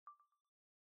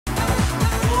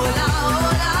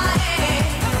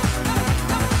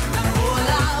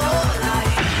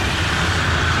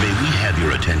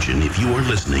station if you are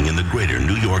listening in the greater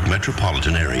New York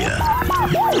metropolitan area.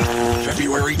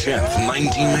 February 10th,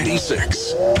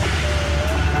 1996.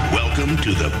 Welcome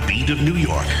to the Beat of New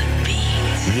York.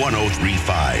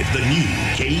 103.5, the new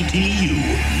KTU,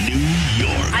 New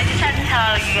York. I just had to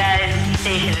tell you guys the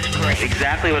station is great.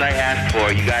 Exactly what I asked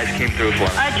for. You guys came through for.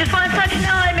 I just want to let you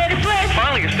know I made a switch.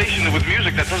 Finally a station with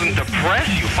music that doesn't depress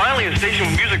you. Finally a station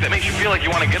with music that makes you feel like you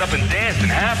want to get up and dance and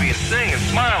happy and sing and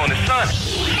smile in the sun.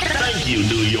 Thank you,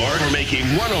 New York, for making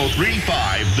 103.5,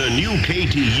 the new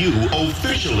KTU,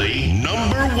 officially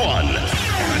number one.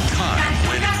 At a time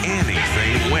when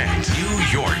anything went, New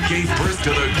York gave birth to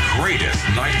the greatest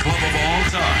nightclub of all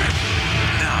time.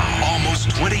 Now, almost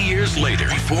 20 years later,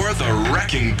 before the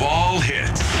wrecking ball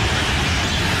hits,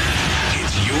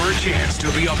 it's your chance to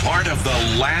be a part of the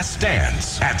last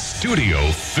dance at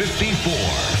Studio 54.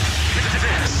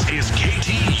 This is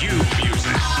KTU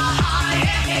Music.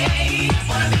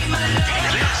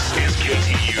 This is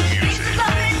KTU Music.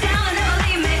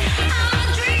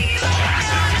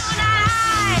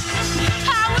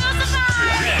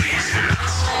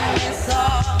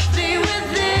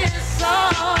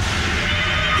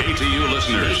 KTU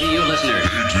listeners. KTU listeners.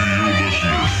 KTU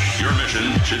listeners. Your mission,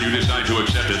 should you decide to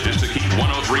accept it, is to keep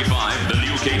 103.5, the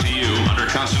new KTU, under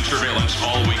constant surveillance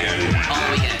all weekend.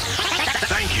 All weekend.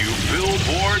 Thank you,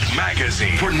 Billboard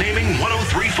Magazine, for naming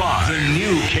 103.5 the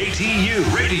new KTU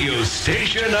radio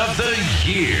station of the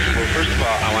year. Well, first of all,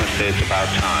 I want to say it's about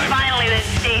time. Finally, the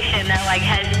station that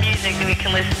has music that we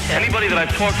can listen to. Anybody that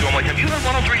I've talked to, I'm like, have you heard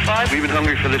 103.5? We've been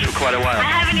hungry for this for quite a while. I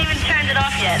haven't even turned it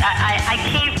off yet. I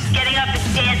keep getting up and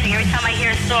dancing every time I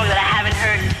hear a song that I haven't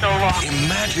heard in so long.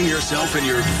 Imagine yourself in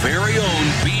your very own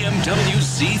BMW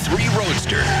C3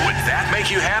 Roadster. Would that make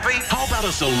you happy? How about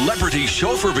a celebrity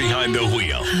chauffeur behind the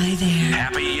wheel? Hi there.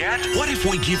 Happy yet? What if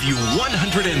we give you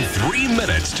 103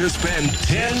 minutes to spend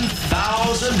 $10,000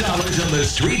 on the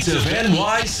streets of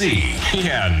NYC?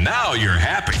 Yeah, now you're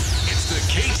happy. It's the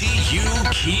KTU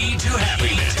Key to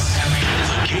Happiness.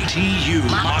 The KTU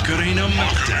Macarena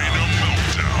Meltdown.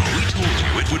 We told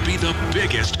you it would be the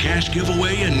biggest cash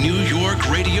giveaway in New York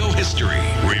radio history.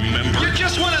 Remember? You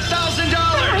just won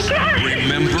 $1,000.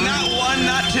 Remember? Not one,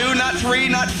 not two, not three,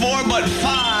 not four, but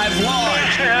 5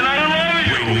 large. And I love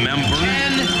you. Remember?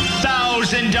 $10,000.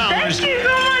 Thank you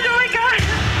so much. Oh my God.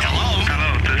 Hello?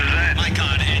 Hello, this is Ed. My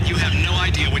God, Ed, you have no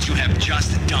idea what you have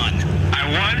just done. I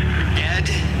won? Ed?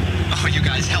 Oh, you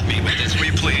guys help me with this, will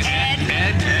you please? Ed.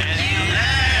 50,000,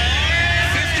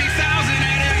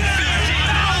 Ed.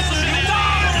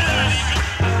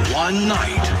 $50,000. One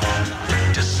night,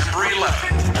 December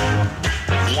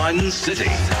 11th, one city,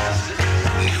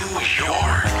 New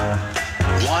York,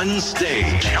 one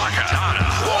stage,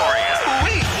 Gloria.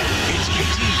 It's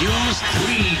KTU's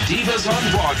 3 Divas on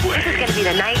Broadway. This is going to be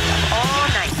the night of all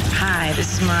nights. Hi,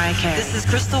 this is Mariah Carey. This is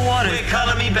Crystal Waters. Quit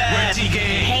calling me bad.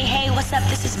 Hey, what's up?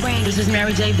 This is Brandy. This is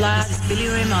Mary J. Blige. This is Billy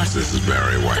Ray Moss. This is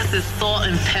Barry White. This is Salt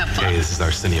and Pepper. Hey, this is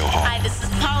Arsenio Hall. Hi, this is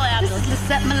Paula Abdul. This is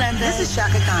Lisette Melendez. This is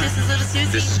Shaka Khan. This is Little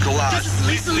Susie. This is Collage.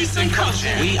 This is Lisa and Coach.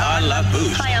 We are La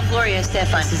Bouche. Hi, I'm Gloria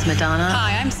Estefan. This is Madonna.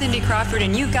 Hi, I'm Cindy Crawford,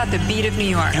 and you've got the beat of New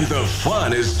York. And the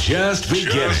fun is just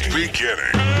beginning.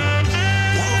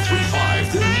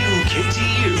 103.5, the new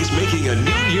KTU, is making a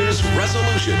New Year's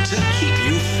resolution to keep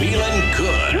you feeling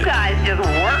good. You guys just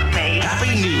work me.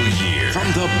 Happy New Year from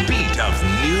the beat of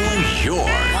New York.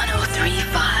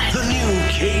 103.5. The new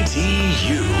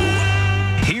KTU.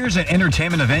 Here's an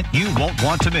entertainment event you won't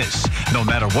want to miss, no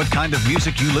matter what kind of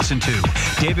music you listen to.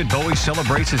 David Bowie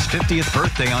celebrates his 50th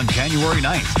birthday on January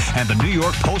 9th, and the New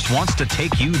York Post wants to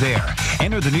take you there.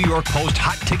 Enter the New York Post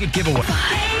Hot Ticket Giveaway.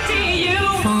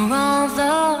 For all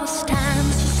the